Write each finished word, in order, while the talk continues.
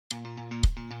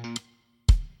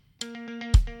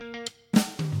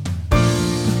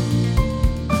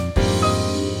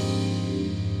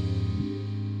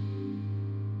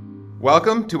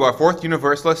Welcome to our fourth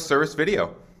Universalist service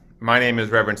video. My name is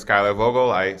Reverend Skylar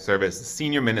Vogel. I serve as the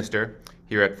senior minister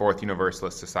here at Fourth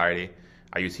Universalist Society.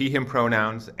 I use he, him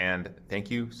pronouns, and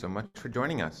thank you so much for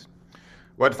joining us.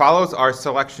 What follows are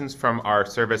selections from our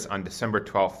service on December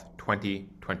 12th,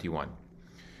 2021.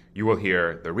 You will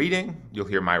hear the reading, you'll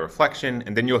hear my reflection,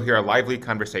 and then you'll hear a lively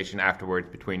conversation afterwards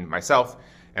between myself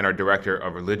and our Director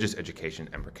of Religious Education,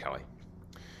 Ember Kelly.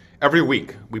 Every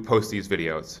week, we post these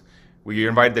videos. We are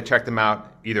invited to check them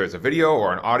out either as a video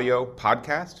or an audio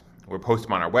podcast. We'll post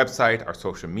them on our website, our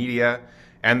social media,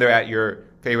 and they're at your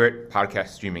favorite podcast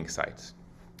streaming sites.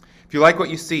 If you like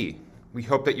what you see, we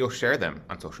hope that you'll share them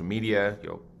on social media.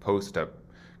 You'll post a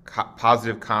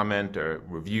positive comment or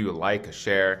review, a like, a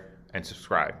share, and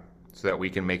subscribe so that we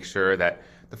can make sure that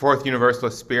the Fourth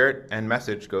Universalist spirit and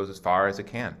message goes as far as it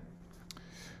can.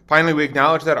 Finally, we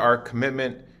acknowledge that our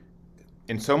commitment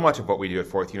in so much of what we do at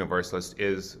Fourth Universalist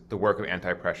is the work of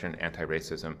anti-oppression,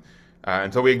 anti-racism.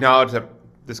 And so we acknowledge that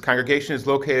this congregation is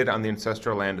located on the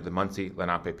ancestral land of the Munsee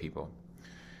Lenape people.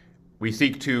 We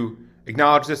seek to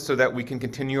acknowledge this so that we can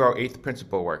continue our eighth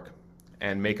principle work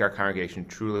and make our congregation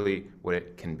truly what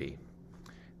it can be.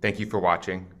 Thank you for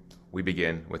watching. We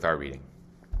begin with our reading.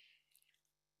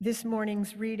 This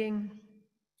morning's reading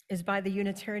is by the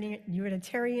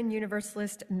Unitarian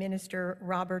Universalist minister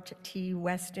Robert T.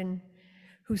 Weston,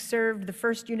 who served the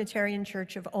First Unitarian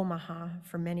Church of Omaha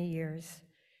for many years.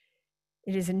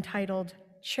 It is entitled,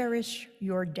 Cherish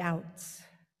Your Doubts.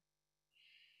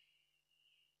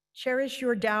 Cherish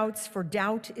your doubts, for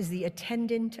doubt is the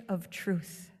attendant of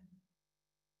truth.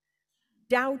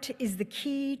 Doubt is the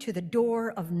key to the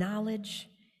door of knowledge.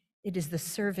 It is the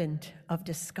servant of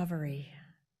discovery.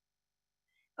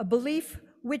 A belief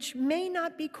which may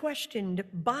not be questioned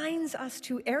binds us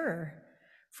to error,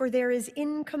 for there is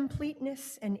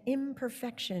incompleteness and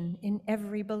imperfection in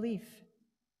every belief.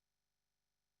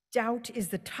 Doubt is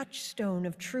the touchstone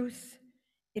of truth.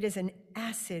 It is an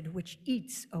acid which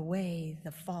eats away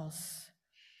the false.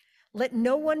 Let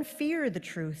no one fear the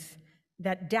truth,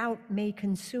 that doubt may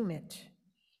consume it,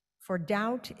 for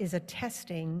doubt is a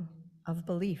testing of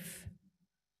belief.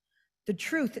 The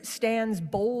truth stands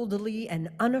boldly and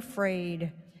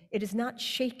unafraid. It is not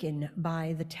shaken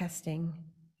by the testing.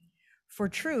 For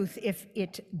truth, if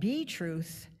it be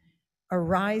truth,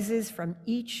 arises from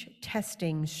each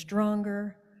testing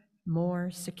stronger,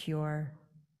 more secure.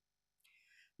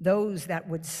 Those that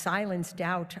would silence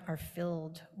doubt are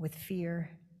filled with fear.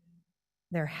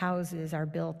 Their houses are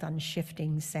built on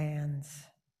shifting sands.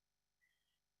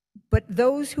 But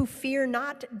those who fear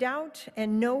not doubt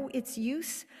and know its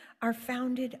use are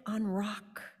founded on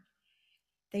rock.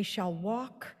 They shall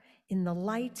walk in the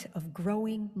light of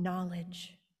growing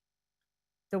knowledge.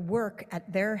 The work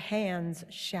at their hands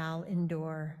shall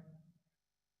endure.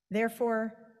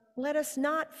 Therefore, let us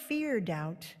not fear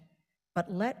doubt, but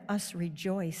let us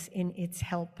rejoice in its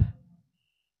help.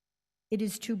 It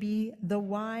is to be the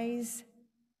wise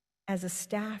as a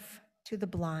staff to the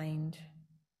blind.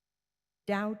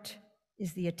 Doubt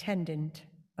is the attendant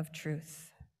of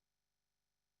truth.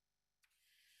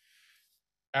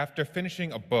 After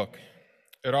finishing a book,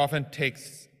 it often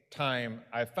takes time,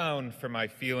 I've found, for my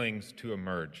feelings to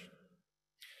emerge.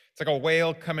 It's like a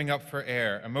whale coming up for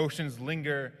air. Emotions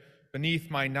linger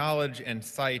beneath my knowledge and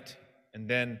sight, and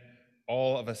then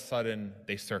all of a sudden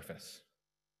they surface,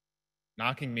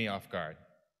 knocking me off guard.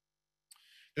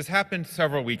 This happened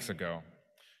several weeks ago,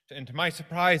 and to my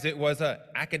surprise, it was an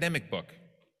academic book,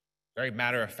 very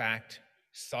matter-of-fact,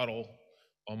 subtle,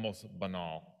 almost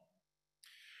banal.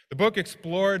 The book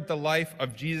explored the life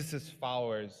of Jesus'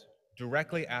 followers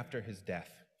directly after his death.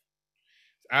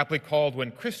 It's aptly called When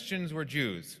Christians Were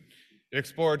Jews. It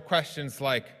explored questions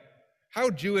like, how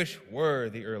Jewish were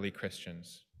the early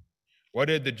Christians? What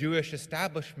did the Jewish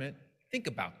establishment think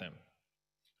about them?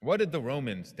 What did the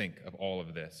Romans think of all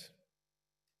of this?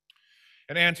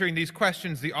 In answering these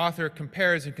questions, the author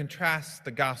compares and contrasts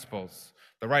the Gospels,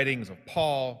 the writings of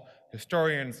Paul,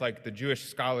 historians like the Jewish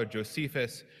scholar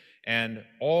Josephus, and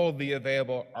all the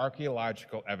available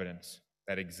archaeological evidence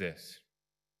that exists.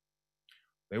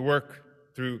 They work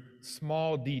through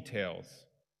small details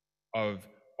of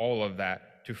all of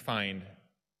that to find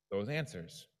those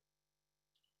answers.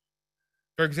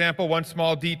 For example, one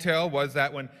small detail was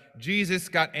that when Jesus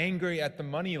got angry at the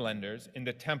moneylenders in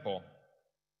the temple,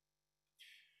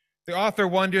 the author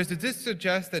wonders, does this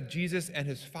suggest that Jesus and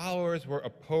his followers were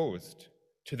opposed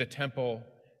to the temple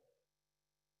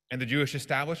and the Jewish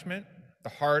establishment, the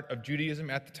heart of Judaism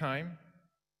at the time?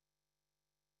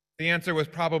 The answer was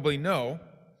probably no,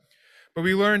 but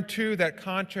we learn too that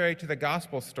contrary to the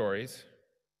gospel stories,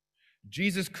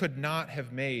 Jesus could not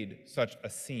have made such a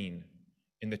scene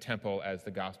in the temple as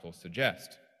the Gospels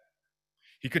suggest.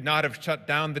 He could not have shut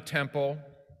down the temple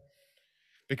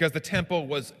because the temple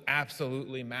was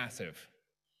absolutely massive.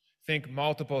 Think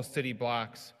multiple city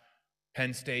blocks,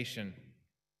 Penn Station,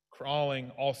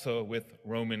 crawling also with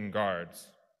Roman guards.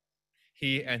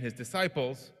 He and his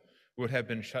disciples would have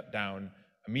been shut down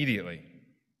immediately.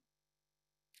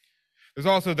 There's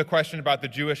also the question about the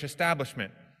Jewish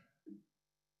establishment.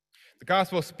 The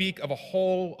Gospels speak of a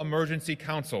whole emergency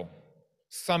council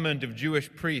summoned of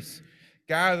Jewish priests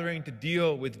gathering to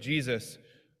deal with Jesus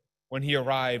when he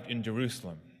arrived in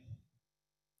Jerusalem.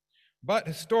 But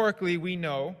historically, we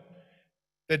know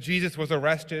that Jesus was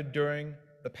arrested during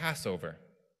the Passover,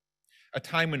 a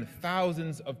time when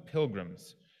thousands of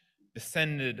pilgrims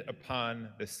descended upon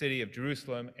the city of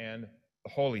Jerusalem and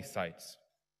the holy sites.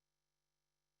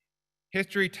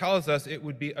 History tells us it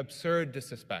would be absurd to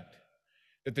suspect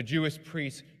that the Jewish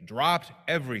priests dropped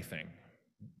everything,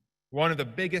 one of the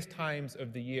biggest times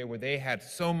of the year where they had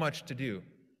so much to do,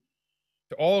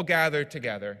 to all gather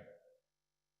together,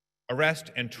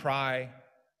 arrest and try,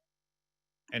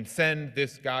 and send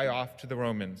this guy off to the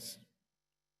Romans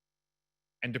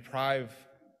and deprive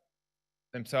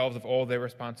themselves of all their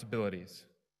responsibilities.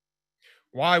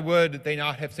 Why would they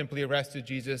not have simply arrested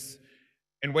Jesus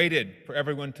and waited for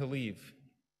everyone to leave,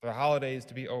 for the holidays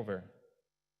to be over?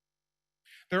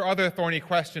 There are other thorny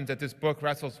questions that this book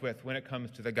wrestles with when it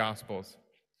comes to the Gospels.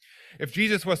 If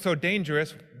Jesus was so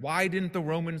dangerous, why didn't the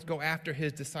Romans go after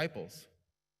his disciples?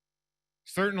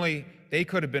 Certainly, they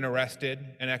could have been arrested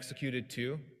and executed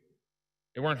too.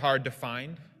 They weren't hard to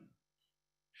find.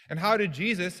 And how did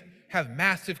Jesus have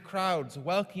massive crowds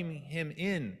welcoming him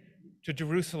in to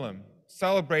Jerusalem,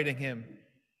 celebrating him,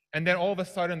 and then all of a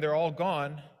sudden they're all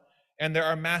gone, and there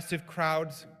are massive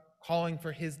crowds calling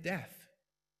for his death?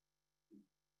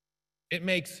 It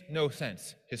makes no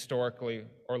sense historically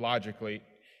or logically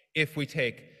if we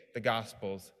take the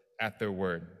Gospels at their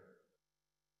word.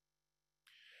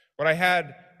 What I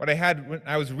had when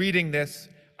I was reading this,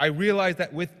 I realized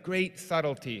that with great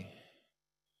subtlety,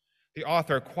 the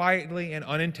author quietly and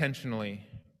unintentionally,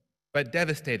 but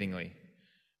devastatingly,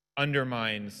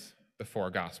 undermines the four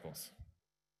Gospels.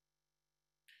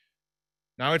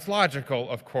 Now, it's logical,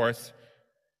 of course,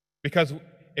 because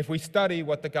if we study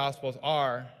what the Gospels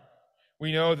are,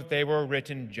 we know that they were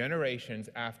written generations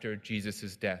after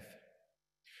Jesus' death.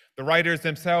 The writers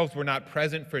themselves were not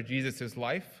present for Jesus'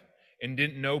 life and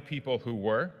didn't know people who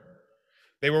were.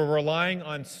 They were relying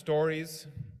on stories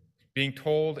being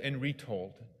told and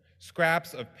retold,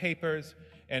 scraps of papers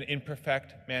and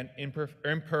imperfect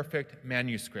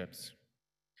manuscripts.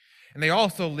 And they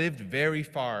also lived very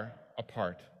far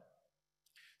apart.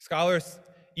 Scholars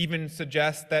even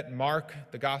suggest that Mark,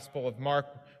 the Gospel of Mark,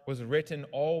 was written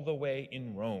all the way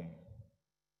in Rome,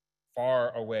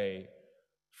 far away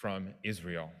from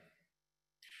Israel.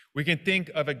 We can think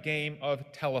of a game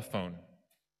of telephone,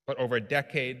 but over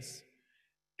decades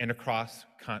and across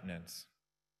continents.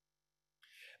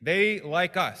 They,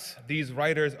 like us, these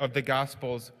writers of the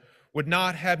Gospels, would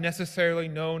not have necessarily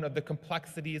known of the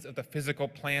complexities of the physical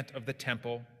plant of the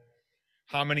temple,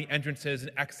 how many entrances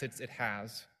and exits it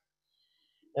has,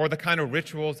 or the kind of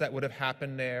rituals that would have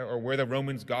happened there, or where the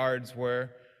Romans guards were,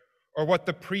 or what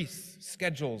the priests'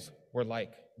 schedules were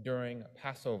like during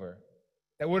Passover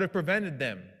that would have prevented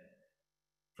them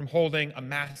from holding a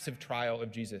massive trial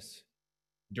of Jesus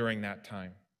during that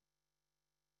time.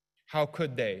 How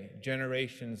could they,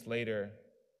 generations later,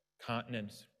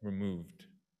 continents removed?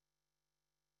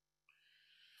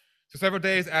 So several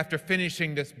days after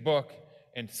finishing this book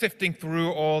and sifting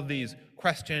through all these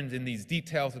questions and these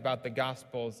details about the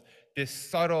Gospels, this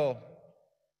subtle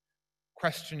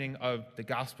questioning of the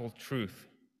gospel truth,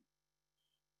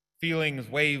 feelings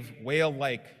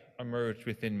whale-like emerged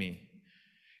within me.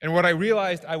 And what I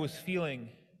realized I was feeling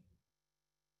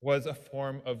was a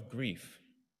form of grief.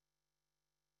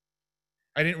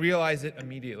 I didn't realize it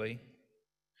immediately,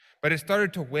 but it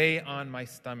started to weigh on my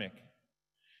stomach,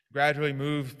 gradually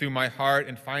moved through my heart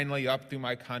and finally up through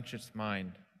my conscious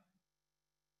mind.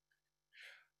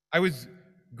 I was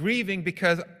grieving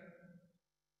because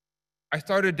I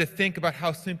started to think about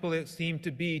how simple it seemed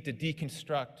to be to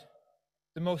deconstruct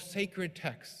the most sacred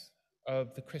texts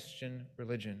of the Christian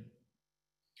religion.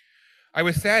 I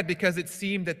was sad because it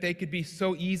seemed that they could be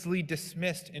so easily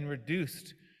dismissed and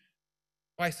reduced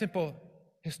by simple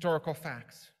historical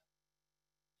facts.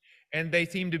 And they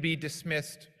seemed to be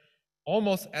dismissed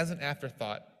almost as an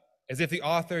afterthought, as if the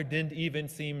author didn't even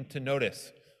seem to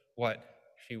notice what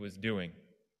she was doing.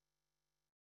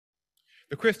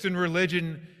 The Christian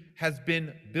religion has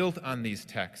been built on these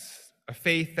texts, a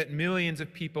faith that millions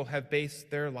of people have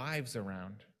based their lives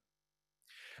around.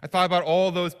 I thought about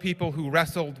all those people who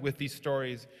wrestled with these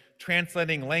stories,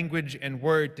 translating language and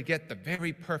word to get the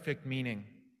very perfect meaning,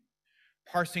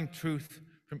 parsing truth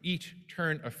from each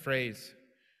turn of phrase,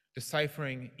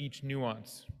 deciphering each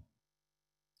nuance.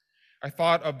 I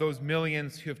thought of those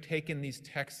millions who have taken these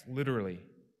texts literally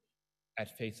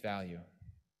at face value.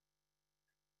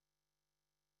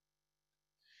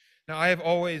 Now, I have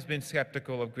always been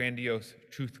skeptical of grandiose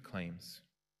truth claims.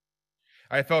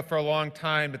 I felt for a long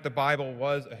time that the Bible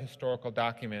was a historical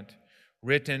document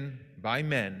written by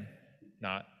men,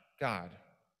 not God.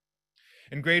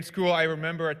 In grade school, I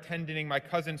remember attending my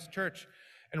cousin's church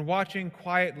and watching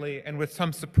quietly and with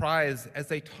some surprise as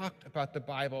they talked about the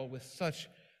Bible with such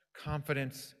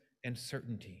confidence and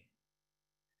certainty,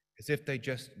 as if they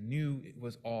just knew it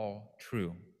was all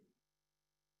true.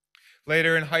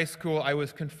 Later in high school, I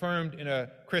was confirmed in a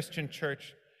Christian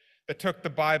church that took the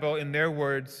Bible, in their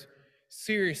words,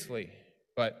 seriously,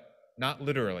 but not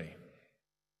literally.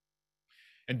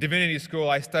 In divinity school,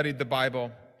 I studied the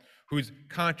Bible, whose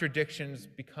contradictions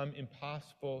become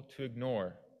impossible to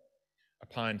ignore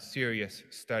upon serious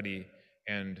study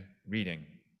and reading.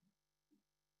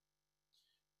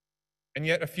 And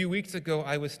yet, a few weeks ago,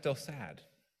 I was still sad.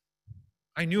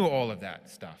 I knew all of that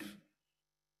stuff.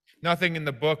 Nothing in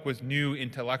the book was new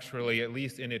intellectually, at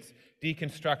least in its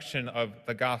deconstruction of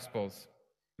the Gospels.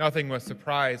 Nothing was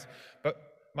surprise, but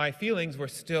my feelings were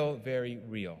still very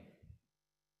real.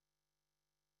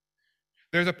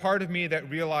 There's a part of me that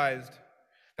realized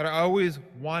that I always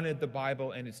wanted the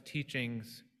Bible and its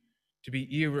teachings to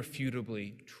be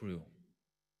irrefutably true.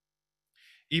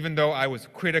 Even though I was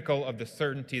critical of the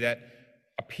certainty that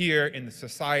appear in the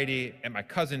society at my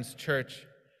cousin's church,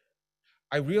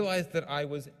 I realized that I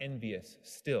was envious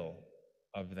still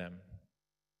of them.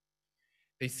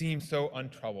 They seemed so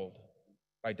untroubled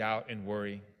by doubt and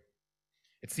worry.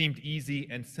 It seemed easy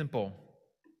and simple.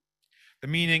 The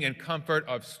meaning and comfort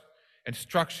and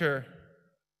structure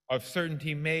of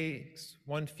certainty makes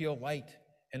one feel light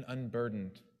and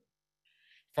unburdened,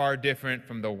 far different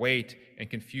from the weight and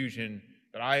confusion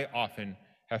that I often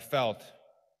have felt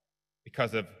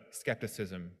because of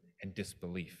skepticism and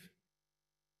disbelief.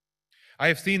 I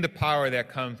have seen the power that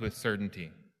comes with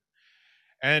certainty.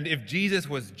 And if Jesus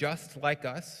was just like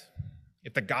us,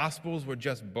 if the Gospels were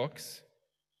just books,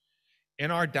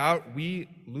 in our doubt, we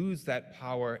lose that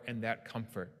power and that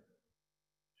comfort.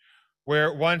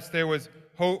 Where once there was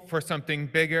hope for something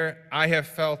bigger, I have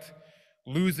felt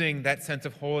losing that sense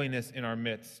of holiness in our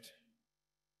midst,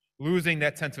 losing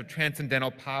that sense of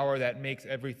transcendental power that makes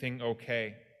everything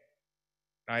okay.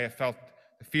 I have felt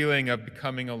the feeling of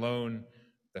becoming alone,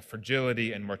 the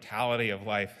fragility and mortality of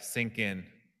life sink in.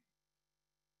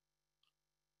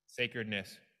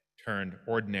 Sacredness turned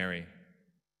ordinary,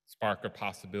 spark of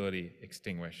possibility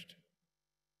extinguished.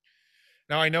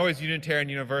 Now, I know as Unitarian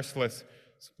Universalists,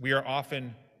 we are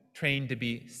often trained to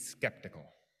be skeptical.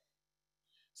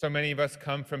 So many of us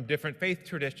come from different faith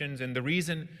traditions, and the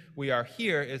reason we are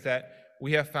here is that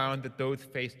we have found that those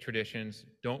faith traditions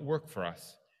don't work for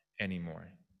us anymore.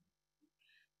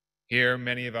 Here,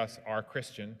 many of us are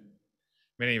Christian.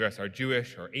 Many of us are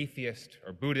Jewish or atheist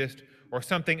or Buddhist or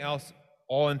something else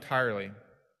all entirely.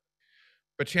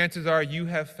 But chances are you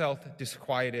have felt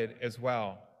disquieted as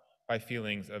well by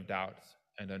feelings of doubt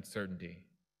and uncertainty.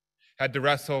 Had to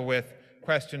wrestle with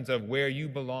questions of where you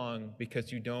belong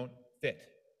because you don't fit.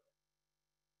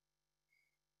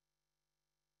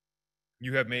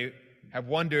 You have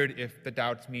wondered if the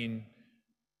doubts mean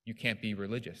you can't be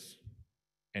religious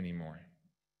anymore.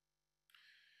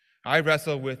 I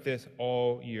wrestle with this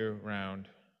all year round.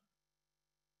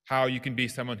 How you can be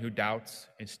someone who doubts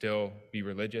and still be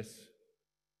religious.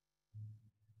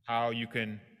 How you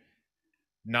can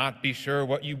not be sure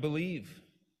what you believe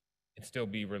and still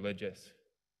be religious,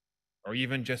 or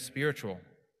even just spiritual.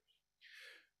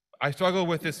 I struggle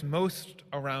with this most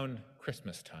around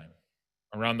Christmas time,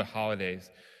 around the holidays,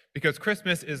 because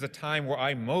Christmas is the time where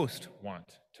I most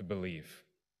want to believe.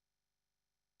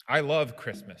 I love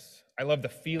Christmas. I love the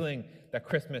feeling that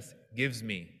Christmas gives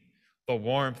me, the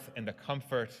warmth and the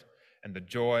comfort and the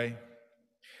joy.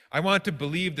 I want to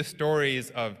believe the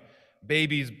stories of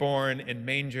babies born in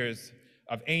mangers,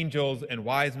 of angels and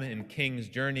wise men and kings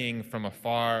journeying from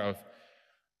afar, of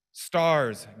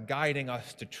stars guiding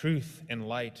us to truth and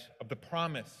light, of the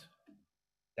promise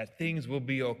that things will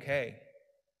be okay,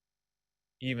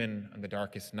 even on the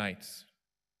darkest nights.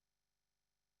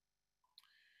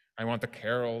 I want the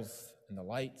carols and the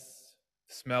lights,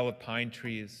 the smell of pine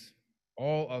trees,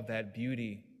 all of that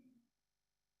beauty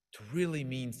to really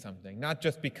mean something, not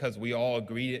just because we all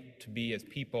agree it to be as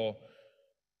people,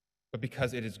 but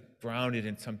because it is grounded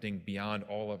in something beyond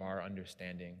all of our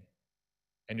understanding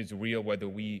and is real whether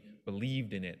we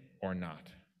believed in it or not.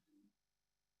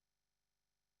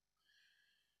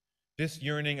 This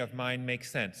yearning of mine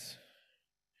makes sense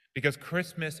because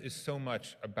Christmas is so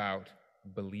much about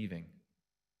believing.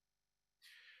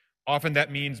 Often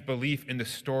that means belief in the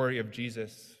story of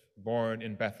Jesus born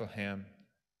in Bethlehem.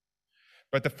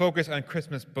 But the focus on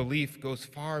Christmas belief goes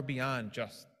far beyond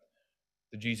just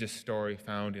the Jesus story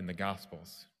found in the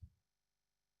Gospels.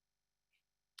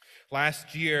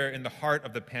 Last year, in the heart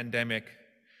of the pandemic,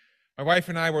 my wife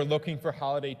and I were looking for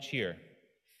holiday cheer.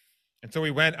 And so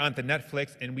we went onto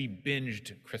Netflix and we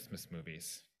binged Christmas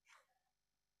movies.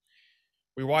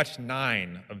 We watched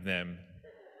 9 of them.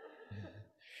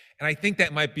 And I think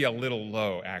that might be a little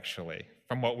low, actually,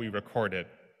 from what we recorded.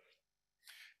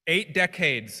 8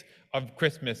 decades of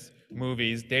Christmas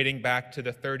movies dating back to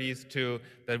the 30s to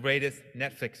the latest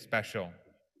Netflix special.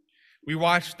 We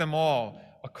watched them all,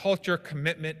 a culture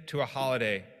commitment to a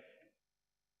holiday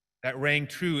that rang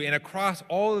true. And across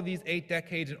all of these 8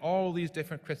 decades and all these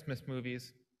different Christmas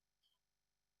movies,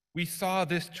 we saw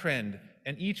this trend,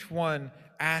 and each one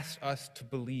asked us to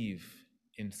believe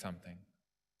in something.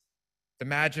 The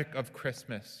magic of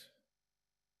Christmas,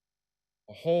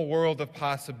 a whole world of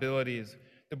possibilities,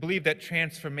 to believe that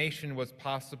transformation was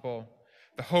possible,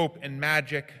 the hope and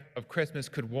magic of Christmas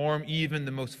could warm even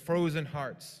the most frozen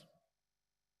hearts.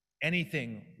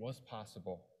 Anything was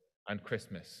possible on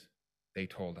Christmas, they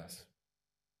told us.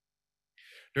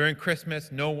 During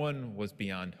Christmas, no one was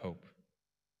beyond hope.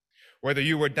 Whether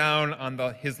you were down on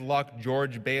his luck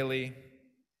George Bailey,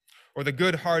 or the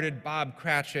good-hearted Bob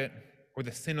Cratchit, or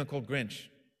the cynical Grinch,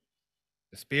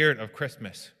 the spirit of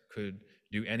Christmas could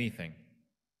do anything.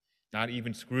 Not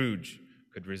even Scrooge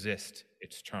could resist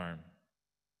its charm.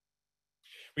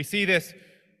 We see this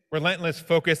relentless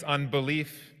focus on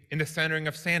belief in the centering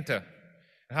of Santa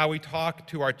and how we talk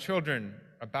to our children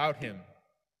about him.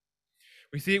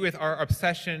 We see it with our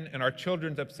obsession and our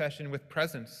children's obsession with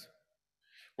presents,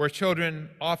 where children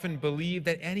often believe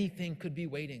that anything could be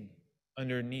waiting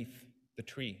underneath the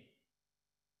tree.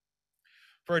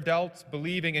 For adults,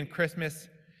 believing in Christmas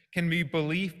can be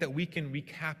belief that we can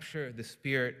recapture the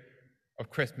spirit of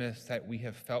Christmas that we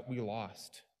have felt we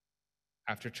lost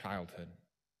after childhood.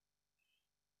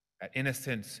 That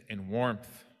innocence and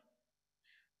warmth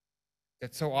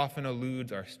that so often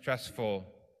eludes our stressful,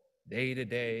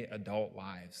 day-to-day adult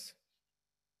lives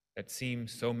that seem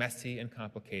so messy and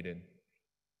complicated,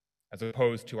 as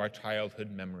opposed to our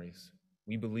childhood memories.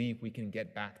 We believe we can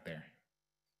get back there.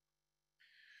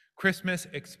 Christmas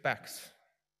expects,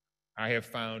 I have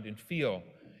found and feel,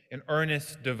 an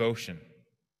earnest devotion,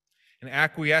 an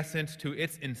acquiescence to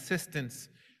its insistence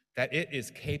that it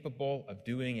is capable of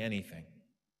doing anything.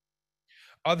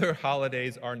 Other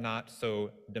holidays are not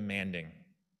so demanding.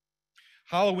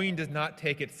 Halloween does not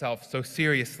take itself so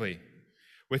seriously,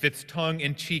 with its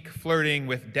tongue-in-cheek flirting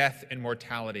with death and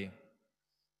mortality.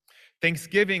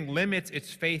 Thanksgiving limits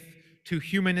its faith to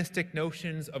humanistic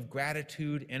notions of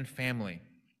gratitude and family.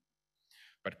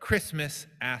 But Christmas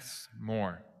asks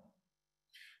more.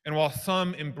 And while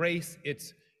some embrace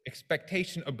its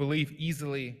expectation of belief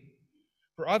easily,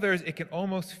 for others it can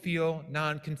almost feel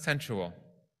non-consensual,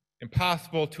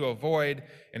 impossible to avoid,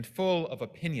 and full of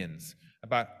opinions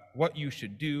about what you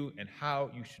should do and how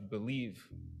you should believe.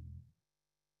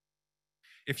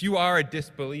 If you are a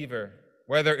disbeliever,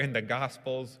 whether in the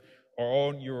Gospels or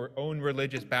on your own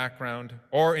religious background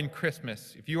or in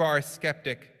Christmas, if you are a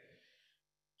skeptic,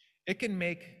 it can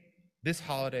make this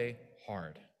holiday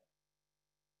hard.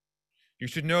 You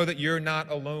should know that you're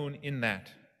not alone in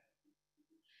that.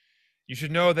 You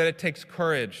should know that it takes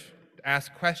courage to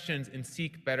ask questions and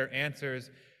seek better answers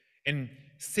and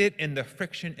sit in the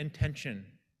friction and tension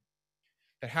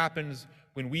that happens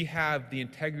when we have the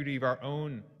integrity of our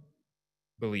own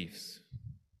beliefs,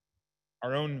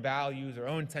 our own values, our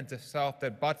own sense of self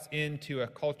that butts into a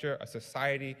culture, a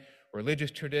society,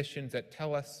 religious traditions that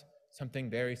tell us something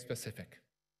very specific.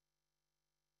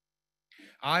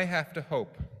 I have to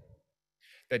hope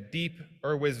that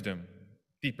deeper wisdom,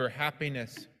 deeper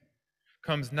happiness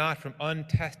comes not from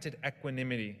untested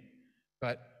equanimity,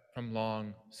 but from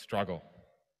long struggle.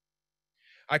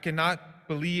 I cannot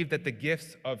believe that the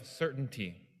gifts of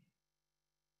certainty,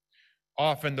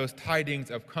 often those tidings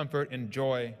of comfort and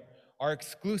joy, are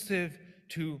exclusive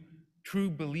to true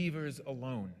believers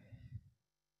alone.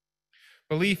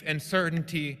 Belief and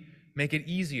certainty make it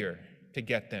easier to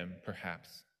get them,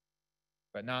 perhaps,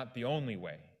 but not the only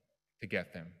way to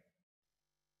get them.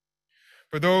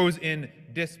 For those in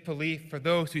disbelief, for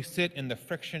those who sit in the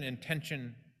friction and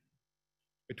tension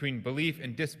between belief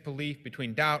and disbelief,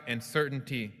 between doubt and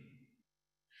certainty.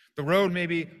 The road may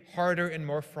be harder and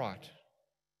more fraught,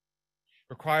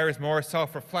 requires more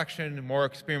self-reflection, more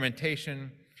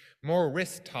experimentation, more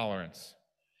risk tolerance,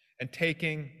 and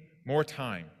taking more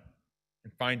time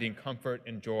and finding comfort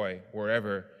and joy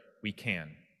wherever we can.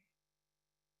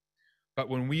 But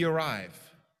when we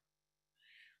arrive,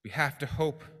 we have to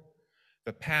hope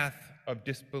the path of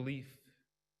disbelief,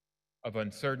 of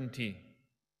uncertainty,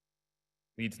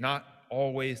 leads not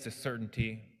always to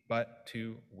certainty, but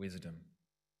to wisdom.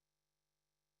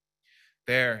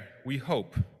 There, we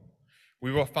hope,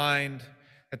 we will find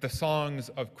that the songs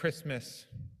of Christmas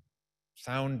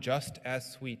sound just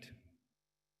as sweet.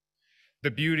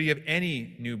 The beauty of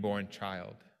any newborn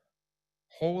child,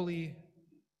 holy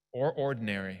or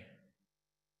ordinary,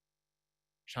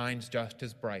 shines just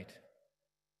as bright.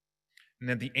 And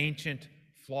that the ancient,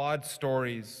 flawed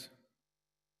stories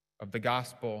of the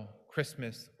gospel,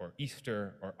 Christmas or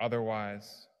Easter or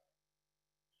otherwise,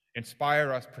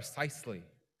 inspire us precisely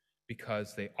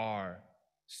because they are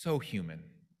so human.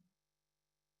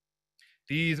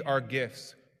 These are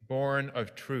gifts born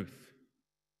of truth,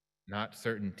 not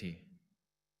certainty,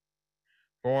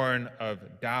 born of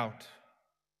doubt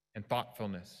and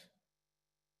thoughtfulness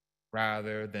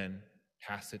rather than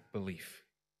tacit belief.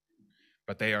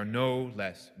 But they are no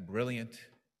less brilliant,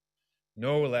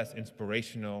 no less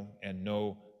inspirational, and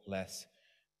no less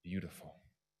beautiful.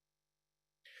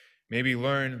 May we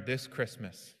learn this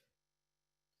Christmas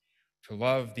to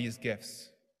love these gifts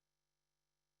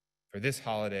for this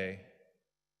holiday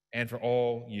and for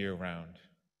all year round.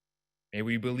 May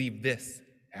we believe this,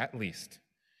 at least,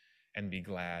 and be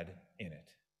glad in it.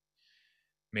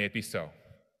 May it be so,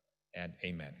 and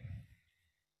amen.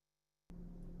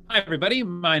 Hi, everybody.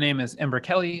 My name is Ember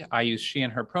Kelly. I use she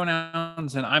and her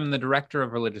pronouns, and I'm the Director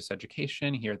of Religious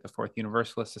Education here at the Fourth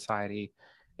Universalist Society.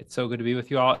 It's so good to be with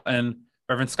you all. And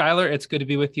Reverend Schuyler, it's good to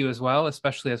be with you as well,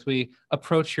 especially as we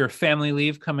approach your family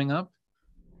leave coming up.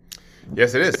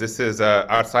 Yes, it is. This is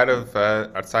outside of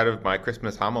my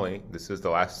Christmas homily. This is the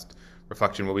last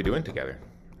reflection we'll be doing together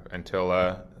until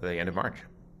the end of March.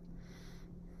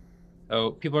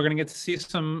 So people are going to get to see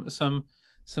some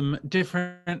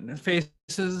different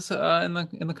faces in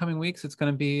the coming weeks. It's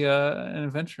going to be an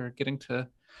adventure getting to.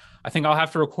 I think I'll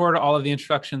have to record all of the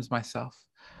introductions myself.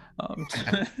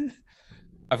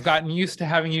 I've gotten used to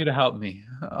having you to help me.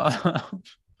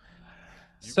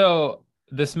 So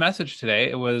this message today,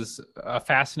 it was a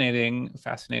fascinating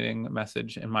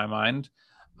message in my mind,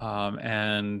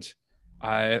 and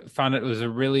I found it was a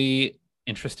really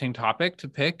interesting topic to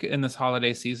pick in this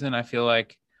holiday season. I feel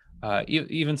like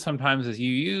even sometimes as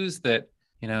you use that,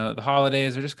 the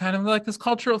holidays are just kind of like this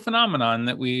cultural phenomenon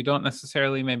that we don't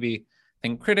necessarily maybe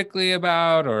think critically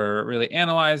about or really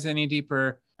analyze any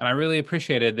deeper. And I really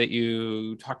appreciated that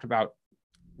you talked about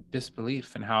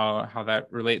disbelief and how that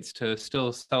relates to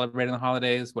still celebrating the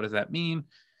holidays. What does that mean?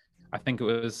 I think it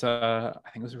was a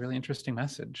really interesting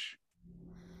message.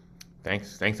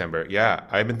 Thanks, Ember. Yeah,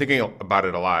 I've been thinking about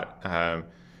it a lot.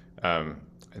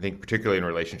 I think particularly in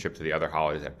relationship to the other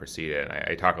holidays that precede it. And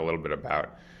I talk a little bit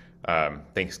about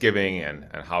Thanksgiving and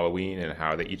Halloween and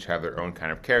how they each have their own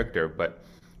kind of character, but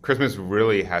Christmas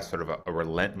really has sort of a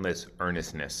relentless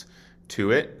earnestness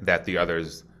to it that the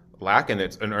others lack, and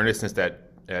it's an earnestness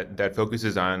that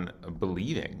focuses on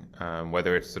believing,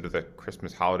 whether it's sort of the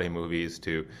Christmas holiday movies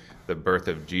to the birth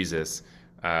of Jesus.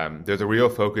 There's a real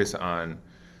focus on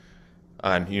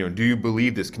do you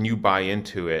believe this? Can you buy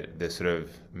into it? This sort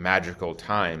of magical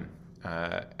time,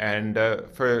 and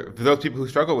for those people who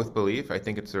struggle with belief, I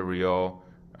think it's a really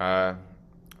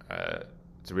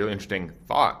interesting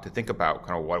thought to think about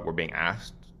kind of what we're being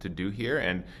asked to do here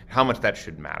and how much that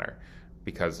should matter,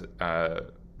 because a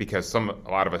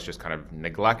lot of us just kind of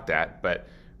neglect that, but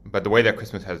the way that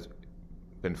Christmas has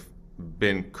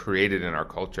been created in our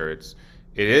culture, it's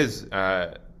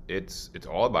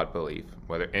all about belief.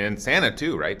 And Santa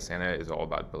too, right? Santa is all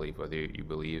about belief, whether you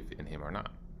believe in him or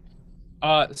not.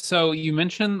 So you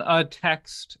mentioned a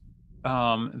text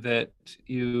that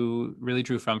you really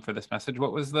drew from for this message.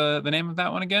 What was the name of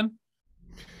that one again?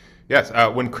 Yes,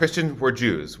 When Christians Were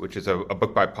Jews, which is a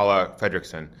book by Paula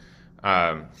Fredrickson.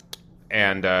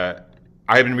 And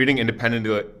I've been reading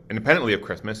independently of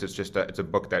Christmas. It's a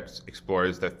book that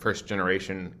explores the first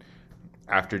generation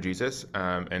after Jesus,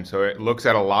 and so it looks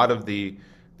at a lot of the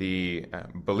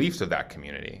beliefs of that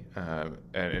community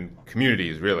and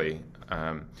communities really.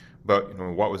 But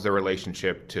what was the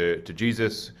relationship to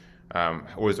Jesus?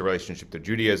 What was the relationship to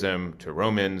Judaism, to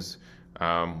Romans,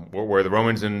 Were the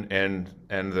Romans and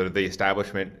the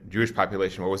establishment Jewish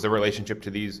population? What was the relationship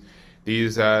to these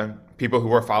people who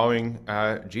were following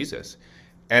Jesus?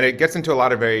 And it gets into a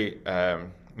lot of very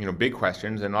big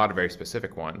questions and a lot of very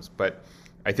specific ones. But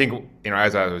I think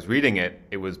as I was reading it,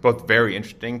 it was both very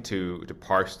interesting to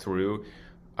parse through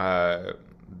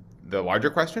the larger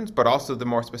questions, but also the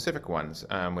more specific ones,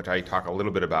 which I talk a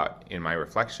little bit about in my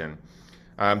reflection.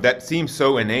 That seems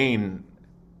so inane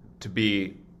to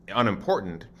be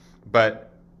unimportant,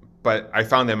 but I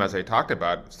found them, as I talked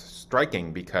about,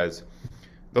 striking because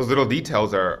those little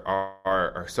details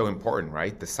are so important,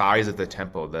 right? The size of the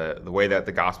temple, the way that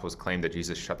the Gospels claim that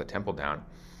Jesus shut the temple down.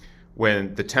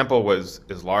 When the temple was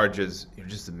as large as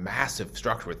just a massive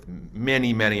structure with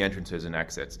many, many entrances and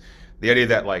exits. The idea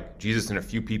that Jesus and a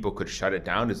few people could shut it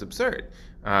down is absurd.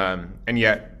 And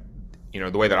yet,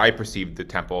 the way that I perceived the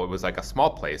temple, it was like a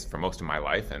small place for most of my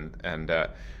life, and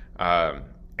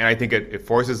I think it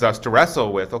forces us to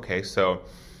wrestle with, okay, so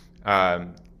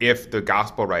if the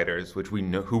gospel writers,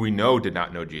 who we know did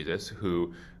not know Jesus,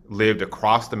 who lived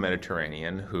across the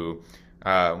Mediterranean, who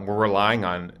were relying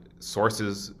on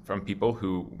sources from people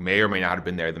who may or may not have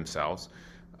been there themselves,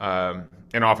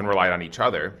 and often relied on each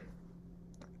other,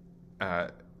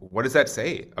 what does that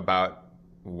say about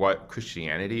what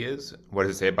Christianity is? What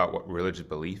does it say about what religious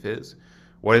belief is?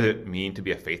 What does it mean to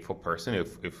be a faithful person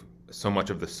if so much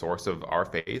of the source of our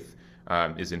faith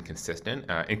is inconsistent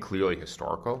and clearly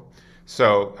historical?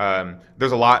 So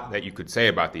there's a lot that you could say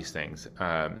about these things,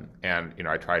 and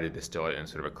I try to distill it in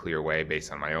sort of a clear way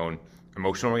based on my own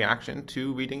emotional reaction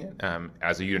to reading it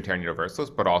as a Unitarian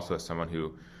Universalist, but also as someone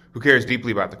who cares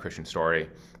deeply about the Christian story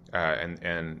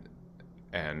and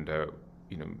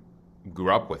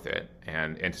grew up with it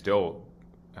and still.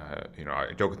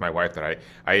 I joke with my wife that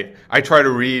I try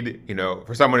to read,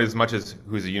 for someone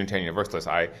who's a Unitarian Universalist,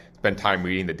 I spend time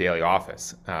reading the Daily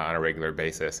Office on a regular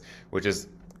basis, which is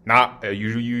not a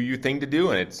you thing to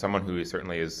do, and it's someone who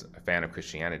certainly is a fan of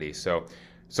Christianity. So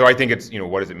I think it's,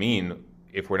 what does it mean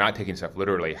if we're not taking stuff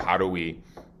literally? How do we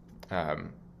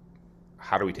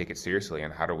take it seriously,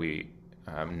 and how do we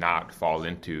not fall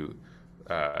into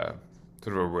sort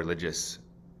of a religious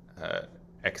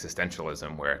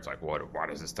existentialism where it's like, why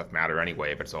does this stuff matter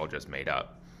anyway if it's all just made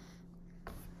up?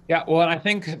 Yeah, well, and I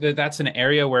think that that's an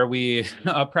area where we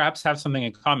perhaps have something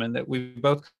in common, that we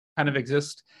both kind of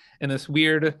exist in this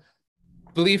weird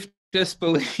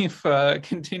belief-disbelief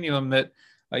continuum that,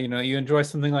 you enjoy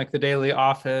something like the Daily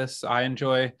Office. I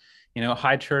enjoy,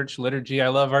 high church liturgy. I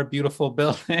love our beautiful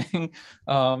building.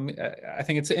 I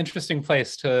think it's an interesting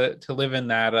place to live in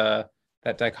that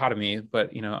dichotomy,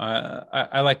 but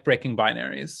I like breaking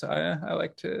binaries. I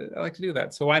like to do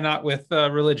that. So why not with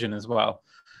religion as well?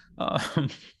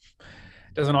 It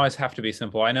doesn't always have to be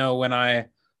simple. I know when I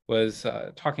was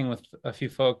talking with a few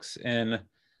folks in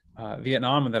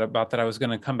Vietnam about that I was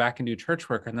going to come back and do church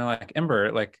work, and they're like,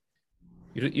 Ember,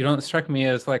 you don't strike me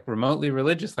as remotely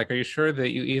religious. Are you sure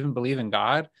that you even believe in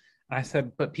God? And I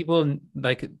said, but people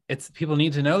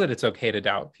need to know that it's okay to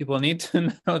doubt. People need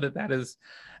to know that is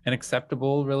an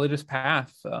acceptable religious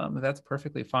path. That's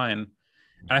perfectly fine.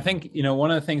 And I think,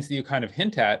 one of the things that you kind of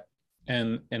hint at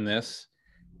in this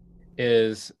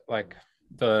is we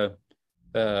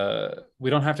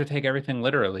don't have to take everything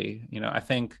literally. I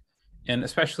think, and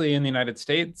especially in the United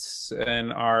States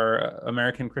and our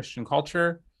American Christian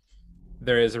culture,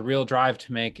 there is a real drive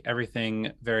to make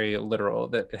everything very literal,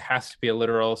 that it has to be a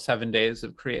literal 7 days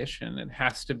of creation. It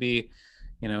has to be,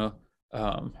 I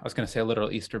was going to say a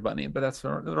literal Easter bunny, but that's the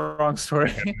wrong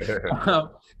story.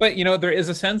 But, there is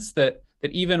a sense that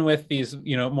even with these,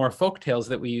 more folk tales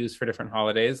that we use for different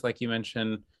holidays, like you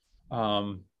mentioned,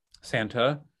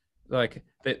 Santa,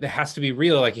 it has to be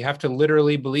real. You have to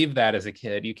literally believe that as a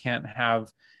kid. You can't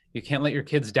let your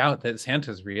kids doubt that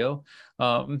Santa's real.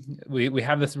 We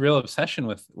have this real obsession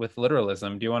with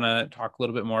literalism. Do you want to talk a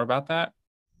little bit more about that?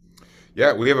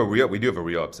 Yeah, we do have a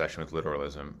real obsession with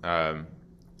literalism,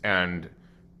 and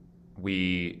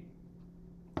we,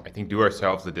 I think, do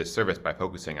ourselves a disservice by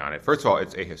focusing on it. First of all,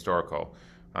 it's ahistorical.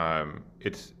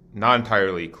 It's not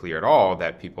entirely clear at all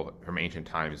that people from ancient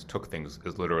times took things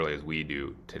as literally as we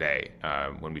do today.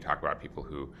 When we talk about people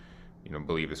who,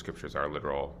 believe the scriptures are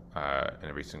literal in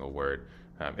every single word,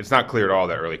 it's not clear at all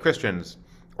that early Christians,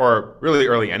 or really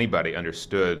early anybody,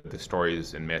 understood the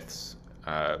stories and myths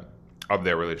of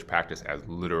their religious practice as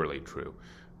literally true.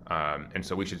 And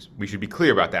so we should be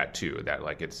clear about that too. That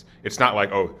it's not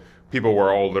like, oh, people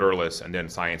were all literalists and then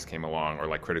science came along,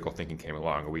 or critical thinking came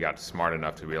along, or we got smart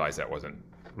enough to realize that wasn't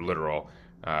literal.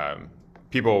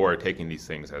 People were taking these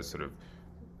things as sort of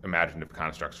imaginative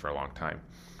constructs for a long time.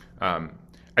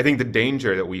 I think the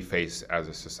danger that we face as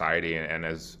a society and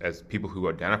as people who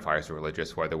identify as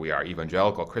religious, whether we are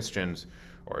evangelical Christians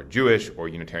or Jewish or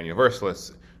Unitarian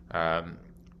Universalists,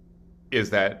 is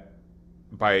that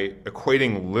by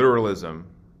equating literalism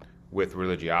with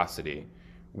religiosity,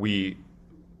 we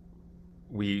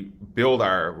build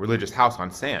our religious house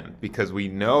on sand, because we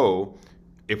know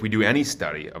if we do any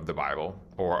study of the Bible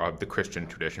or of the Christian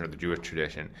tradition or the Jewish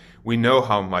tradition, we know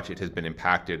how much it has been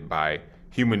impacted by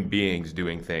human beings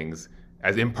doing things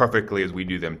as imperfectly as we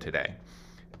do them today.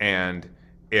 And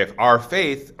if our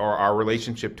faith or our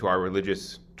relationship to our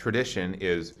religious tradition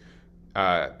is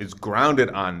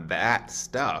grounded on that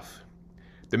stuff,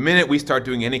 the minute we start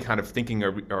doing any kind of thinking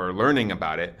or learning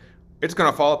about it, it's going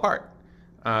to fall apart.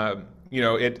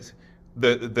 It's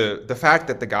the fact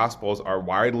that the Gospels are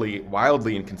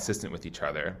wildly inconsistent with each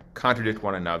other, contradict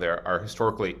one another, are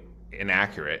historically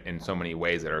inaccurate in so many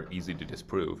ways that are easy to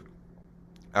disprove,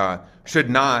 should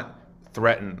not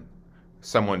threaten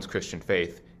someone's Christian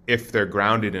faith if they're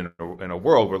grounded in a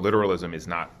world where literalism is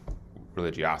not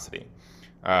religiosity.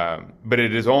 But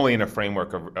it is only in a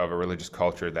framework of a religious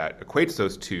culture that equates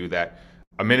those two, that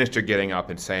a minister getting up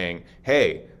and saying,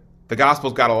 hey, the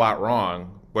Gospels got a lot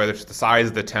wrong, whether it's the size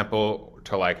of the temple,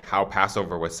 to like how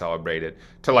Passover was celebrated,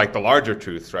 to like the larger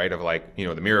truths, right, of like,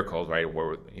 the miracles, right,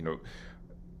 where,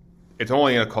 it's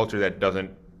only in a culture that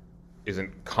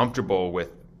isn't comfortable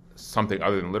with something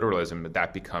other than literalism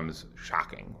that becomes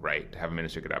shocking, right, to have a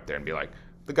minister get up there and be like,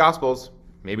 the Gospels,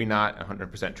 maybe not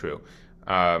 100% true,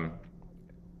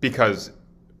 because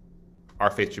our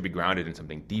faith should be grounded in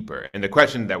something deeper. And the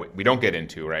question that we don't get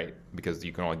into, right, because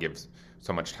you can only give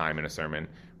so much time in a sermon,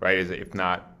 right, is if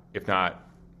not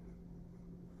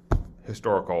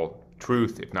historical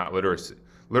truth, if not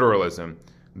literalism,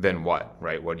 then what,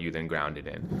 right? What are you then grounded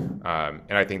in?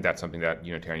 And I think that's something that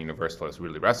Unitarian Universalists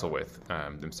really wrestle with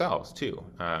themselves too,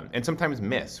 and sometimes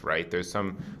miss, right? There's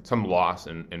some loss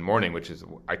in mourning, which is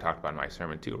I talked about in my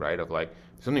sermon too, right? Of like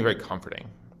something very comforting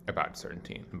about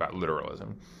certainty, about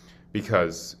literalism,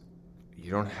 because you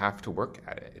don't have to work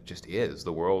at it. It just is.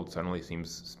 The world suddenly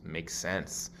makes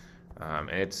sense. And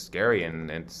it's scary and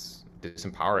it's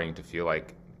disempowering to feel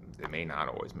like it may not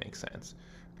always make sense.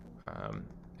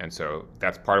 And so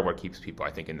that's part of what keeps people,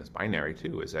 I think, in this binary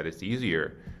too, is that it's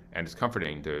easier and it's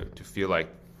comforting to feel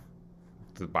like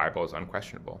the Bible is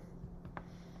unquestionable.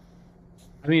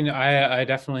 I mean, I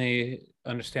definitely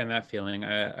understand that feeling.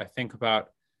 I think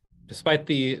about, despite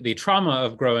the trauma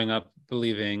of growing up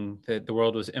believing that the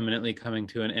world was imminently coming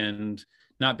to an end,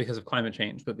 not because of climate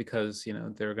change, but because,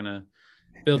 they were going to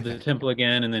build the temple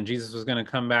again, and then Jesus was going to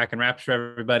come back and rapture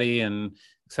everybody, and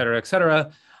et cetera, et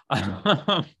cetera.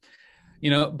 But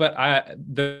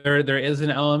there is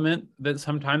an element that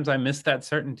sometimes I miss that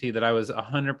certainty that I was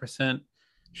 100%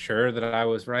 sure that I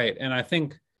was right. And I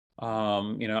think,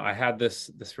 I had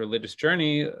this religious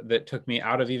journey that took me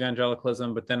out of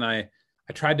evangelicalism, but then I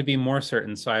tried to be more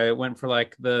certain. So I went for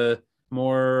like the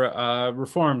more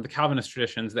Reformed, the Calvinist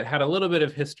traditions that had a little bit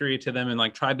of history to them, and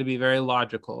like tried to be very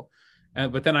logical.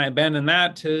 But then I abandoned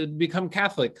that to become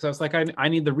Catholic, because I was like, I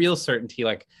need the real certainty.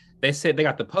 Like they say they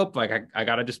got the Pope, like I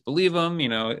gotta just believe them.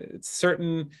 It's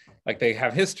certain. Like they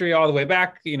have history all the way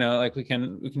back. Like we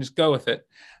can just go with it.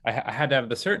 I had to have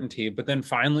the certainty, but then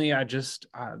finally I just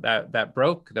that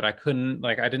broke. That I couldn't.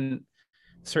 Like I didn't.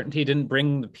 Certainty didn't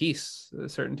bring the peace. The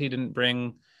certainty didn't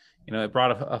bring. It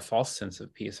brought a false sense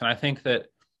of peace. And I think that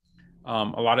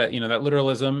a lot of that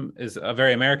literalism is a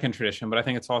very American tradition, but I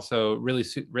think it's also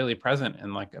really present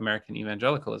in like American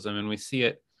evangelicalism, and we see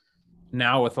it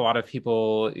now with a lot of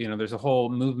people. There's a whole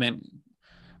movement.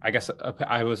 I guess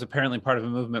I was apparently part of a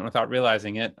movement without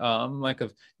realizing it, like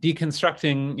of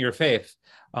deconstructing your faith,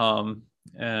 and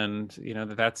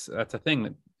that's a thing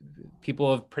that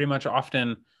people have pretty much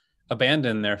often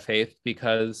abandoned their faith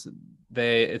because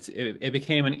it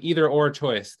became an either or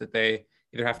choice, that they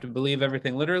either have to believe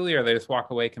everything literally or they just walk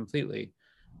away completely.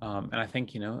 And I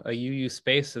think, a UU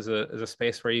space is a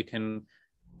space where you can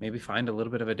maybe find a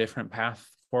little bit of a different path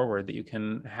forward, that you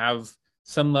can have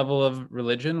some level of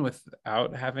religion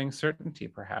without having certainty,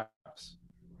 perhaps.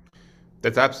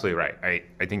 That's absolutely right.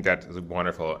 I think that is a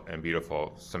wonderful and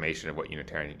beautiful summation of what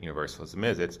Unitarian Universalism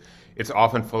is. It's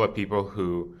often full of people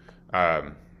who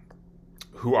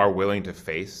are willing to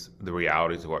face the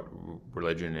realities of what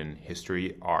religion and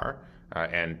history are,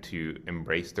 and to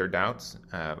embrace their doubts,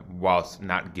 whilst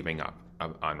not giving up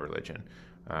on religion,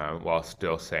 while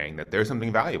still saying that there's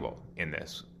something valuable in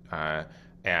this.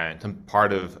 And some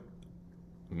part of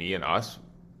me and us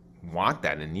want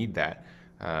that and need that,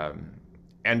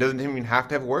 and doesn't even have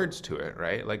to have words to it,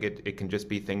 right? Like it can just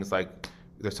be things like,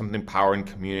 there's something power in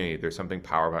community. There's something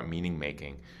power about meaning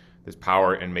making. There's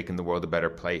power in making the world a better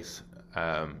place.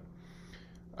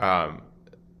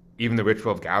 Even the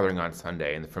ritual of gathering on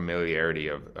Sunday and the familiarity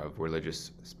of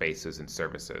religious spaces and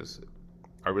services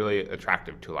are really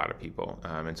attractive to a lot of people.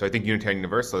 And so I think Unitarian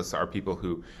Universalists are people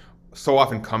who so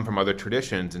often come from other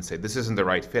traditions and say, this isn't the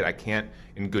right fit. I can't,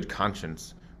 in good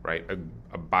conscience, right,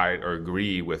 abide or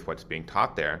agree with what's being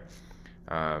taught there.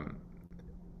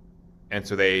 And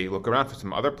so they look around for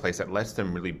some other place that lets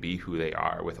them really be who they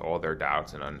are with all their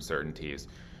doubts and uncertainties,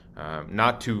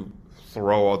 not to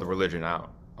throw all the religion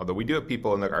out. Although we do have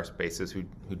people in our spaces who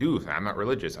do say, I'm not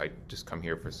religious, I just come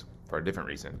here for a different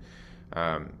reason.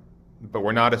 But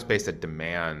we're not a space that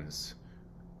demands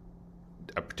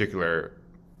a particular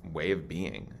way of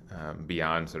being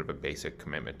beyond sort of a basic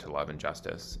commitment to love and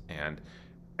justice. And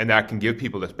that can give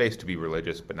people the space to be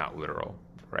religious but not literal,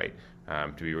 right?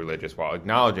 To be religious while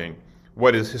acknowledging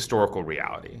what is historical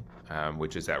reality,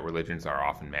 which is that religions are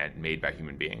often made by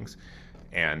human beings.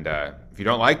 And if you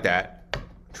don't like that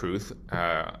truth,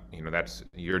 that's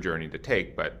your journey to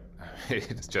take, but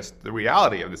it's just the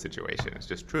reality of the situation. It's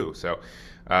just true. So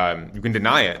you can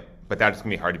deny it, but that's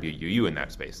going to be hard to be a UU in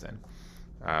that space then.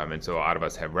 And so a lot of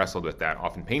us have wrestled with that,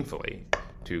 often painfully,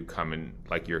 to come in,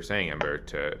 like you're saying, Ember,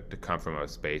 to come from a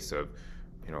space of,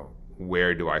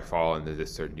 where do I fall into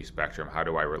this certainty spectrum? How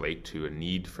do I relate to a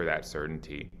need for that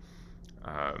certainty?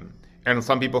 And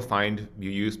some people find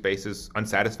UU spaces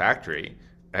unsatisfactory,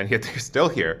 and yet they're still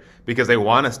here because they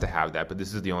want us to have that. But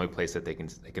this is the only place that they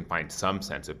can find some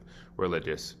sense of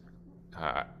religious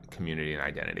community and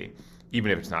identity,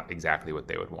 even if it's not exactly what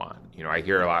they would want. I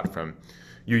hear a lot from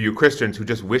UU Christians who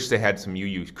just wish they had some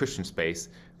UU Christian space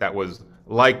that was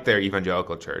like their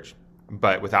evangelical church,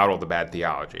 but without all the bad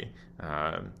theology.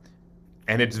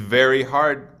 And it's very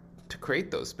hard to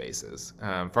create those spaces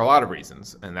for a lot of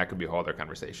reasons, and that could be a whole other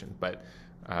conversation. But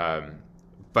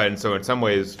and so in some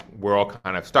ways, we're all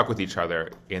kind of stuck with each other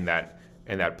in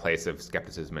that place of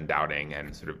skepticism and doubting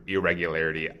and sort of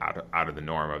irregularity out of the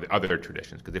norm of the other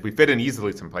traditions. Because if we fit in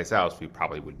easily someplace else, we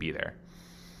probably would be there.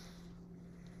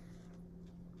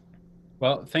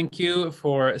 Well, thank you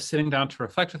for sitting down to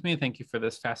reflect with me. Thank you for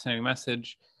this fascinating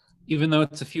message. Even though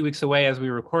it's a few weeks away as we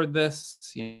record this,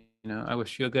 I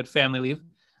wish you a good family leave,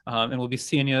 and we'll be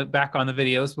seeing you back on the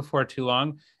videos before too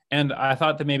long. And I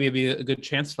thought that maybe it'd be a good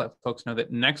chance to let folks know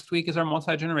that next week is our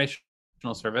multi-generational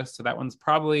service. So that one's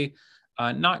probably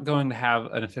not going to have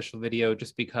an official video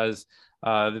just because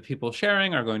the people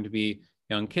sharing are going to be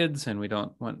young kids, and we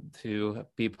don't want to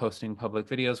be posting public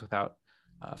videos without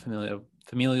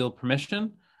familial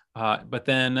permission. But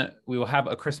then we will have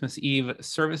a Christmas Eve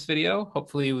service video,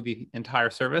 hopefully with the entire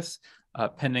service,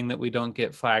 pending that we don't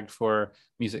get flagged for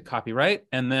music copyright.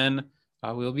 And then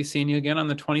we'll be seeing you again on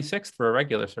the 26th for a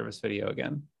regular service video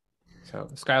again. So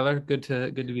Skylar, good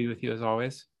to be with you as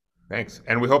always. Thanks.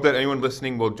 And we hope that anyone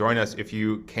listening will join us if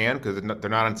you can, because they're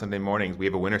not on Sunday mornings. We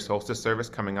have a winter solstice service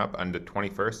coming up on the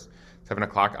 21st, 7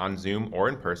 o'clock on Zoom or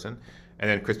in person. And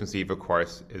then Christmas Eve, of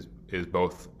course, is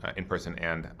both in person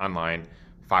and online,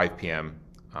 5 p.m.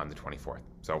 on the 24th.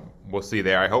 So we'll see you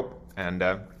there, I hope, and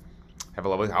have a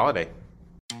lovely holiday.